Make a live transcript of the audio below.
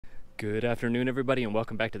Good afternoon, everybody, and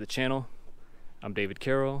welcome back to the channel. I'm David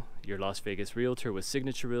Carroll, your Las Vegas realtor with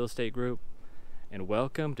Signature Real Estate Group, and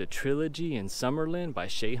welcome to Trilogy in Summerlin by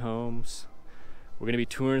Shea Homes. We're going to be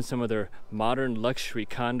touring some of their modern luxury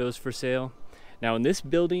condos for sale. Now, in this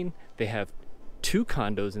building, they have two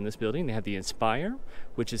condos in this building. They have the Inspire,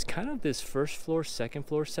 which is kind of this first floor, second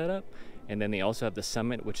floor setup, and then they also have the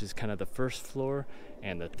Summit, which is kind of the first floor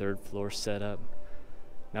and the third floor setup.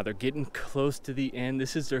 Now they're getting close to the end.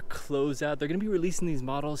 This is their closeout. They're gonna be releasing these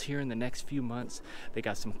models here in the next few months. They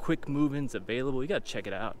got some quick move-ins available. You gotta check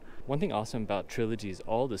it out. One thing awesome about Trilogy is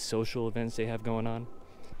all the social events they have going on.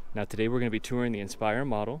 Now today we're gonna be touring the Inspire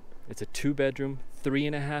model. It's a 2-bedroom,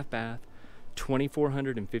 3.5 bath,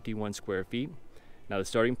 2,451 square feet. Now the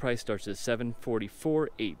starting price starts at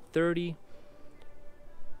 $744,830.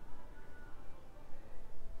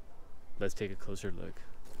 Let's take a closer look.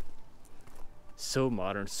 So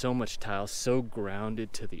modern, so much tile, so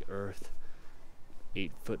grounded to the earth.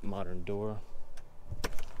 8-foot modern door.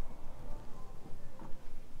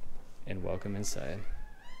 And welcome inside.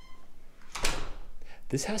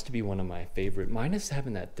 This has to be one of my favorite. Mine is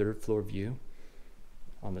having that third floor view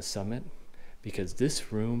on the Summit because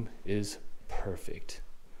this room is perfect.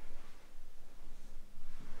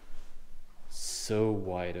 So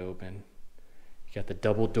wide open. You got the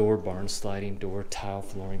double door, barn sliding door, tile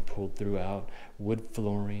flooring pulled throughout, wood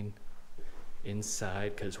flooring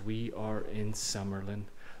inside because we are in Summerlin.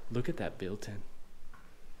 Look at that built-in.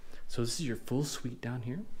 So this is your full suite down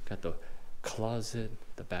here. Got the closet,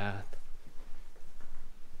 the bath.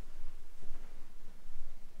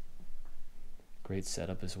 Great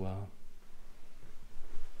setup as well.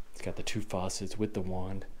 It's got the 2 faucets with the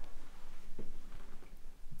wand.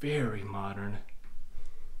 Very modern.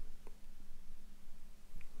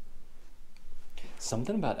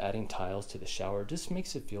 Something about adding tiles to the shower just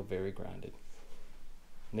makes it feel very grounded.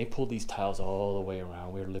 And they pulled these tiles all the way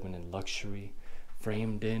around. We're living in luxury,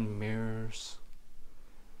 framed in mirrors.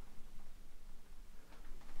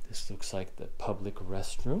 This looks like the public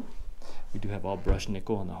restroom. We do have all brushed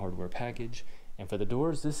nickel on the hardware package. And for the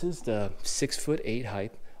doors, this is the 6'8"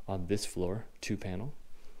 height on this floor, 2-panel.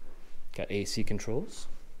 Got AC controls.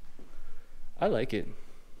 I like it.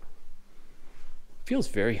 Feels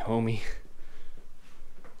very homey.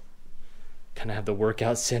 Kind of have the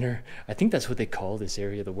workout center. I think that's what they call this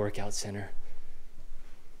area, the workout center.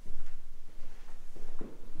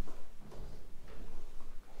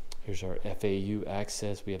 Here's our FAU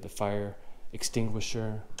access. We have the fire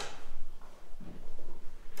extinguisher.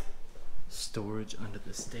 Storage under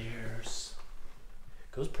the stairs.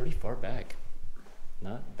 Goes pretty far back.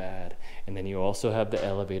 Not bad. And then you also have the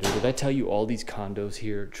elevator. Did I tell you all these condos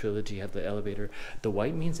here, Trilogy, have the elevator? The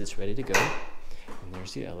white means it's ready to go. And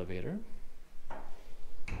there's the elevator.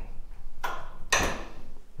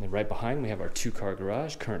 And then right behind we have our 2-car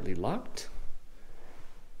garage, currently locked.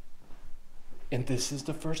 And this is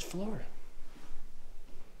the first floor.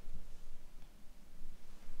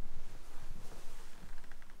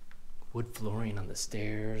 Wood flooring on the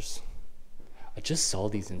stairs. I just saw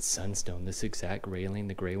these in Sunstone, this exact railing,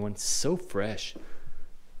 the gray one, so fresh.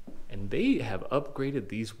 And they have upgraded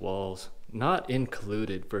these walls, not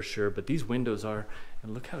included for sure, but these windows are,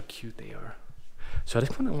 and look how cute they are. So I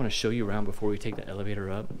just want to show you around before we take the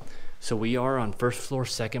elevator up. So we are on first floor,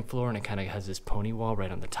 second floor, and it kind of has this pony wall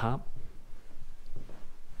right on the top.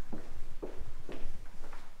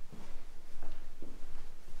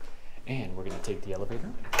 And we're going to take the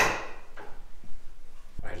elevator. All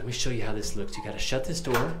right, let me show you how this looks. You got to shut this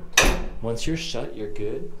door. Once you're shut, you're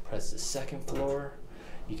good. Press the second floor.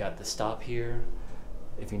 You got the stop here.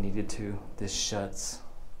 If you needed to, this shuts.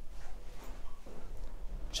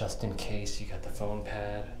 Just in case, you got the phone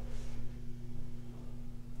pad.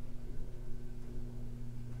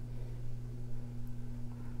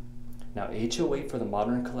 Now, HOA for the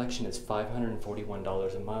Modern Collection is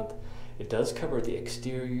 $541 a month. It does cover the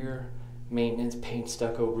exterior maintenance, paint,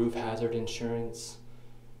 stucco, roof hazard insurance.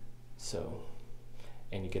 So,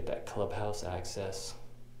 and you get that clubhouse access.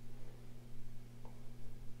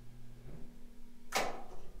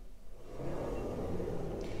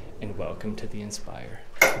 And welcome to the Inspire.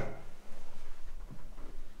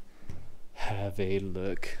 Have a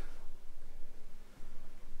look.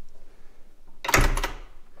 You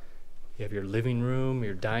have your living room,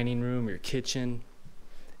 your dining room, your kitchen,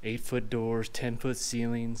 8-foot doors, 10-foot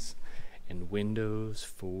ceilings, and windows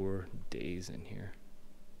for days in here.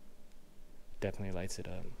 Definitely lights it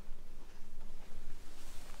up.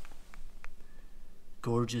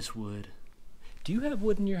 Gorgeous wood. Do you have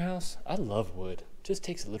wood in your house? I love wood. Just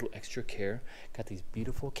takes a little extra care. Got these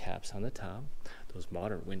beautiful caps on the top. Those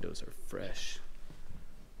modern windows are fresh.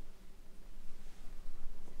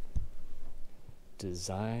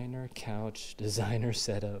 Designer couch, designer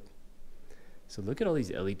setup. So look at all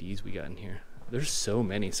these LEDs we got in here. There's so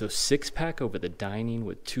many. So 6-pack over the dining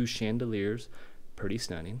with 2 chandeliers. Pretty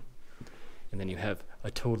stunning. And then you have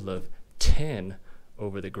a total of 10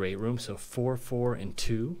 over the great room. So 4, 4, and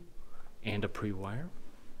 2, and a pre-wire.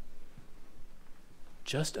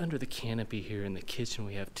 Just under the canopy here in the kitchen,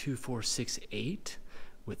 we have 2, 4, 6, 8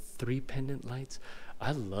 with 3 pendant lights.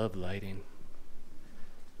 I love lighting.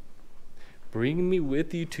 Bring me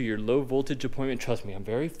with you to your low voltage appointment. Trust me, I'm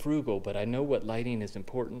very frugal, but I know what lighting is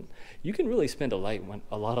important. You can really spend a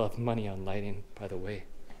lot of money on lighting, by the way.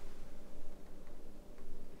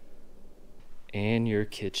 And your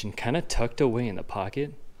kitchen, kind of tucked away in the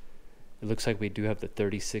pocket. It looks like we do have the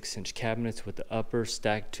 36-inch cabinets with the upper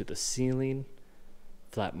stacked to the ceiling.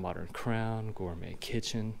 Flat modern crown, gourmet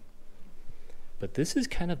kitchen. But this is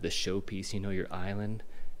kind of the showpiece, you know, your island.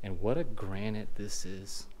 And what a granite this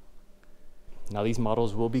is. Now these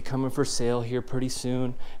models will be coming for sale here pretty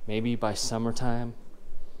soon, maybe by summertime.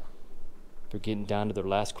 They're getting down to their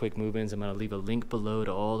last quick move-ins. I'm going to leave a link below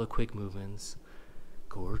to all the quick move-ins.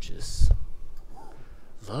 Gorgeous.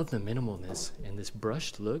 Love the minimalness and this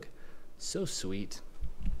brushed look. So sweet.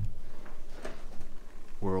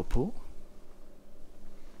 Whirlpool.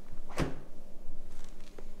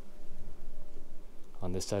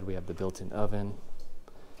 On this side we have the built-in oven,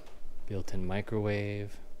 built-in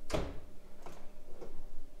microwave.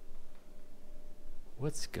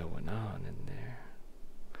 What's going on in there?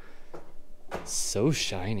 So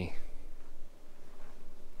shiny.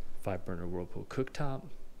 5-burner Whirlpool cooktop.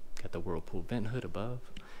 Got the Whirlpool vent hood above.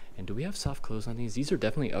 And do we have soft close on these? These are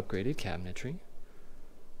definitely upgraded cabinetry.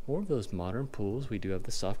 More of those modern pools. We do have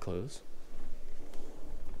the soft close.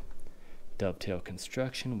 Dovetail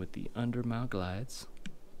construction with the undermount glides.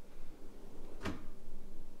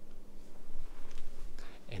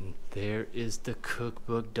 And there is the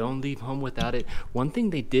cookbook. Don't leave home without it. One thing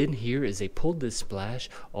they did here is they pulled this splash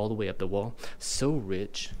all the way up the wall. So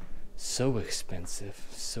rich, so expensive,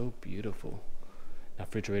 so beautiful. Now,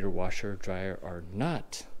 refrigerator, washer, dryer are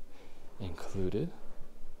not included.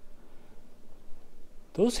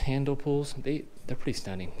 Those handle pulls, they're pretty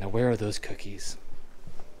stunning. Now, where are those cookies?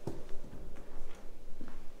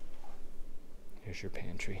 Here's your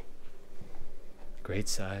pantry. Great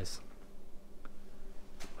size.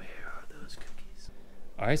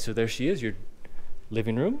 All right, so there she is, your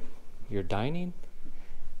living room, your dining,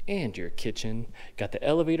 and your kitchen. Got the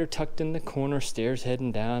elevator tucked in the corner, stairs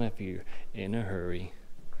heading down if you're in a hurry.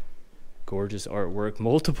 Gorgeous artwork,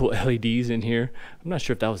 multiple LEDs in here. I'm not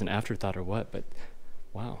sure if that was an afterthought or what, but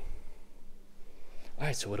wow. All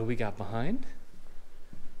right, so what do we got behind?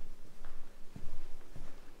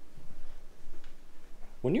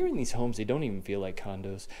 When you're in these homes, they don't even feel like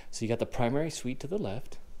condos. So you got the primary suite to the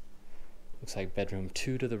left. Looks like bedroom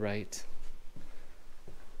 2 to the right.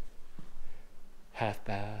 Half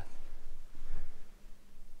bath.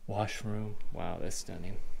 Washroom. Wow, that's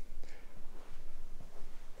stunning.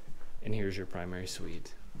 And here's your primary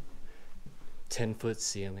suite. 10-foot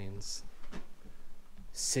ceilings.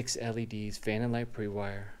 6 LEDs, fan and light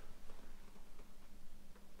pre-wire.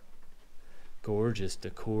 Gorgeous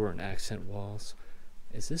decor and accent walls.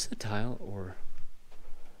 Is this a tile or?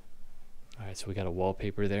 All right, so we got a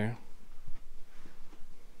wallpaper there.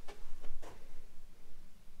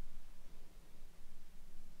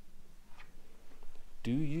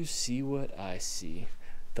 Do you see what I see?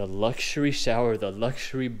 The luxury shower, the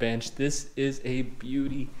luxury bench. This is a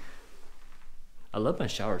beauty. I love my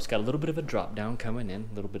shower. It's got a little bit of a drop down coming in,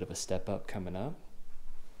 a little bit of a step up coming up.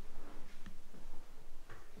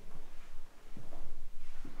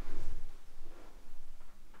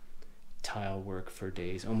 Tile work for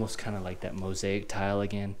days, almost kind of like that mosaic tile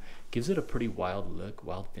again. Gives it a pretty wild look,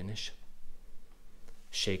 wild finish.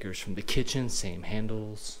 Shakers from the kitchen, same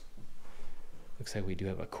handles. Looks like we do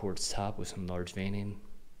have a quartz top with some large veining.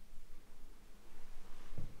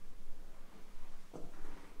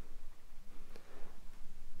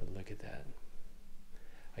 But look at that.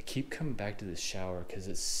 I keep coming back to this shower because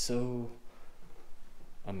it's so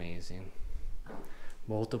amazing.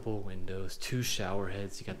 Multiple windows, 2 shower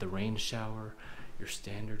heads. You got the rain shower, your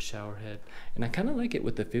standard shower head. And I kind of like it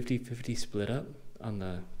with the 50-50 split up on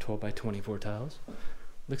the 12 by 24 tiles.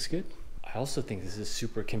 Looks good. I also think this is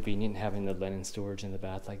super convenient having the linen storage in the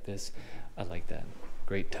bath like this. I like that.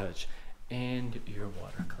 Great touch. And your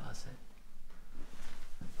water closet.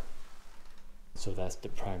 So that's the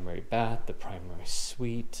primary bath, the primary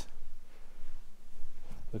suite.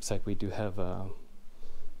 Looks like we do have a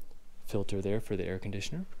filter there for the air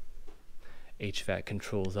conditioner. HVAC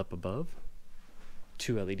controls up above.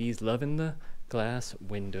 2 LEDs. Loving the glass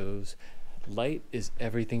windows. Light is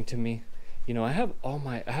everything to me. You know, I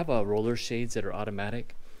have roller shades that are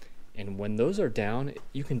automatic, and when those are down,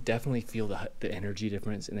 you can definitely feel the energy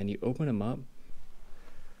difference. And then you open them up,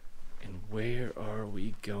 and where are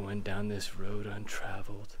we going down this road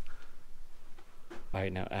untraveled? All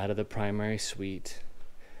right, now out of the primary suite,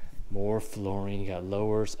 more flooring. You got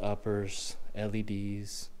lowers, uppers,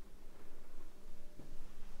 LEDs.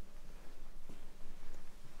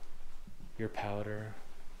 Your powder.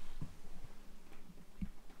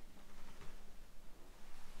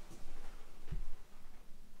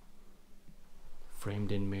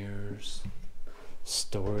 Framed in mirrors.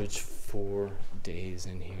 Storage 4 days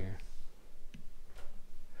in here.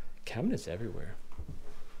 Cabinets everywhere.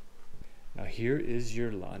 Now here is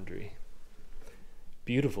your laundry.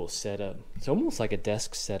 Beautiful setup. It's almost like a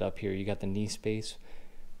desk setup here. You got the knee space,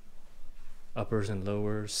 uppers and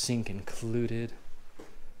lowers, sink included.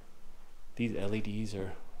 These LEDs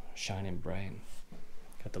are shining bright.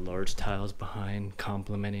 Got the large tiles behind,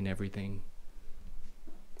 complementing everything.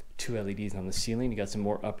 2 LEDs on the ceiling. You got some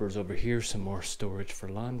more uppers over here, some more storage for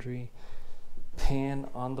laundry. Pan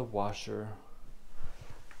on the washer.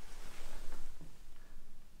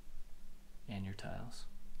 And your tiles.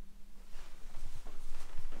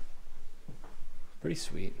 Pretty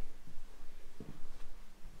sweet.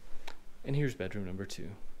 And here's bedroom number 2.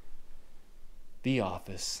 The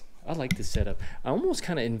office. I like this setup. I almost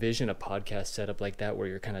kind of envision a podcast setup like that where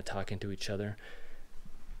you're kind of talking to each other.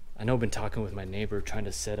 I know I've been talking with my neighbor trying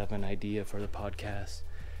to set up an idea for the podcast.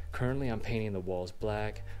 Currently I'm painting the walls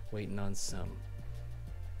black, waiting on some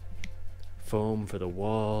foam for the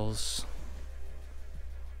walls.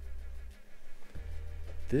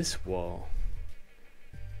 This wall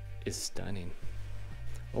is stunning.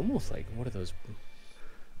 Almost like, what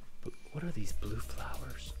are these blue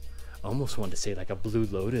flowers? I almost wanted to say like a blue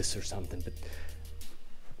lotus or something, but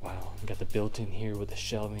wow, got the built-in here with the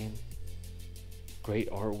shelving. Great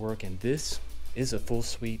artwork, and this is a full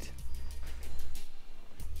suite.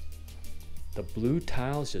 The blue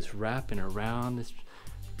tiles just wrapping around this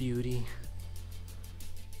beauty.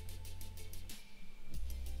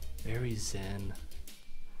 Very zen.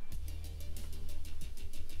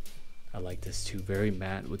 I like this too, very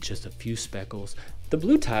matte with just a few speckles. The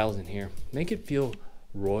blue tiles in here make it feel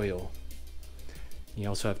royal. You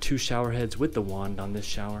also have 2 shower heads with the wand on this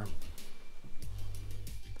shower.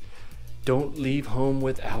 Don't leave home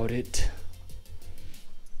without it.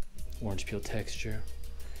 Orange peel texture.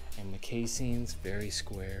 And the casings, very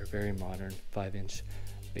square, very modern, 5-inch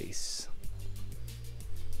base.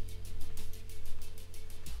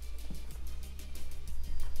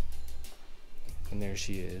 And there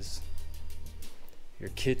she is. Your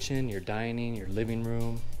kitchen, your dining, your living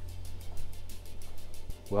room.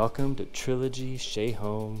 Welcome to Trilogy Shea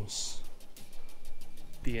Homes.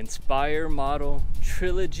 The Inspire model,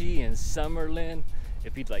 Trilogy in Summerlin.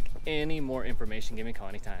 If you'd like any more information, give me a call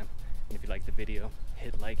anytime. And if you like the video,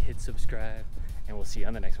 hit like, hit subscribe, and we'll see you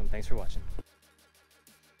on the next one. Thanks for watching.